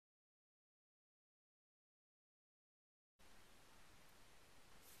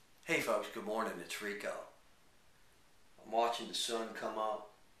Hey folks, good morning, it's Rico. I'm watching the sun come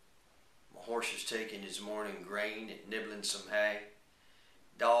up. My horse is taking his morning grain and nibbling some hay.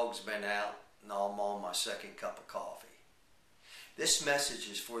 Dog's been out and I'm on my second cup of coffee. This message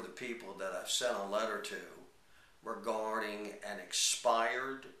is for the people that I've sent a letter to regarding an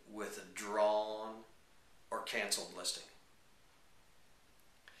expired, withdrawn, or canceled listing.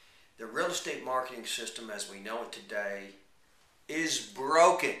 The real estate marketing system as we know it today is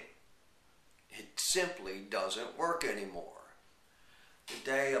broken. It simply doesn't work anymore. The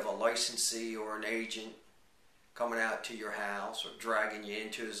day of a licensee or an agent coming out to your house or dragging you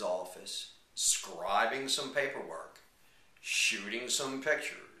into his office, scribing some paperwork, shooting some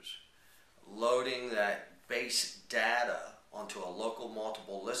pictures, loading that base data onto a local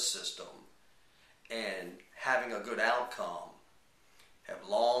multiple list system, and having a good outcome have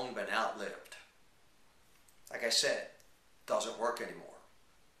long been outlived. Like I said, doesn't work anymore.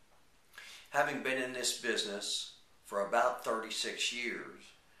 Having been in this business for about 36 years,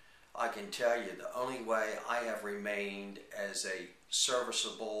 I can tell you the only way I have remained as a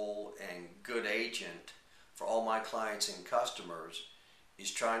serviceable and good agent for all my clients and customers is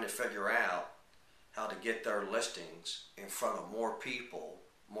trying to figure out how to get their listings in front of more people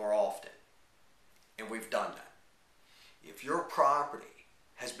more often. And we've done that. If your property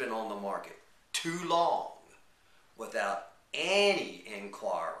has been on the market too long without any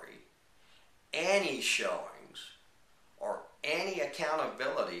inquiry, any showings, or any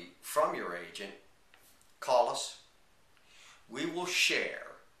accountability from your agent, call us. We will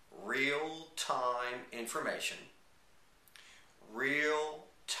share real-time information,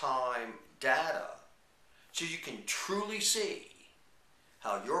 real-time data, so you can truly see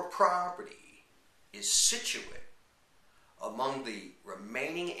how your property is situate among the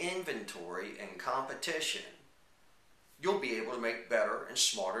remaining inventory and competition. You'll be able to make better and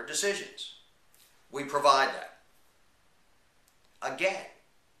smarter decisions. We provide that. Again,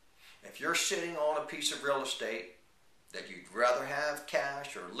 if you're sitting on a piece of real estate that you'd rather have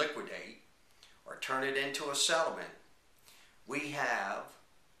cash or liquidate or turn it into a settlement, we have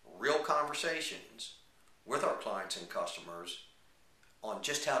real conversations with our clients and customers on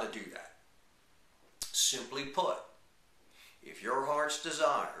just how to do that. Simply put, if your heart's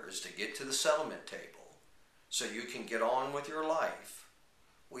desire is to get to the settlement table so you can get on with your life,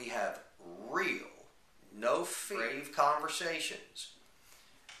 we have real, no fee conversations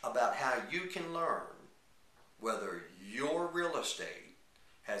about how you can learn whether your real estate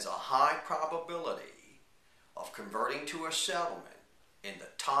has a high probability of converting to a settlement in the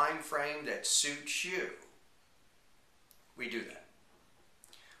time frame that suits you. We do that.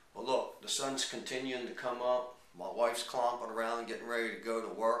 Well, look, the sun's continuing to come up. My wife's clomping around getting ready to go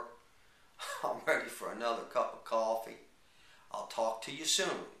to work. I'm ready for another cup of coffee. I'll talk to you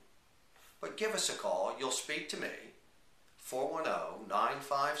soon. But give us a call. You'll speak to me.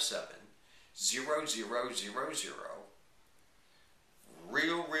 410-957-0000.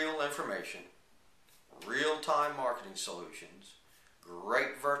 Real information, real-time marketing solutions,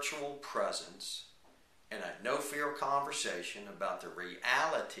 great virtual presence, and a no-fear conversation about the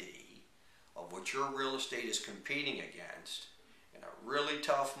reality of what your real estate is competing against in a really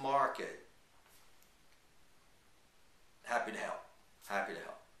tough market. Happy to help. Happy to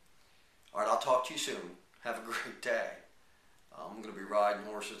help. All right, I'll talk to you soon. Have a great day. I'm going to be riding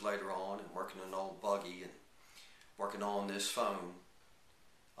horses later on and working an old buggy and working on this phone.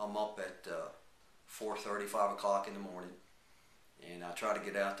 I'm up at 4:30, 5 o'clock in the morning, and I try to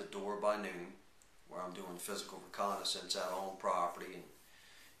get out the door by noon, where I'm doing physical reconnaissance out on property and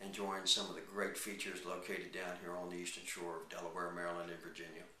enjoying some of the great features located down here on the eastern shore of Delaware, Maryland, and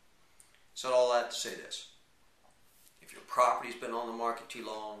Virginia. So all that to say this: if your property's been on the market too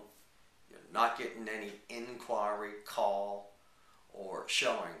long, you're not getting any inquiry, call, or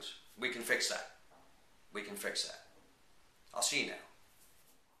showings, we can fix that. We can fix that. I'll see you now.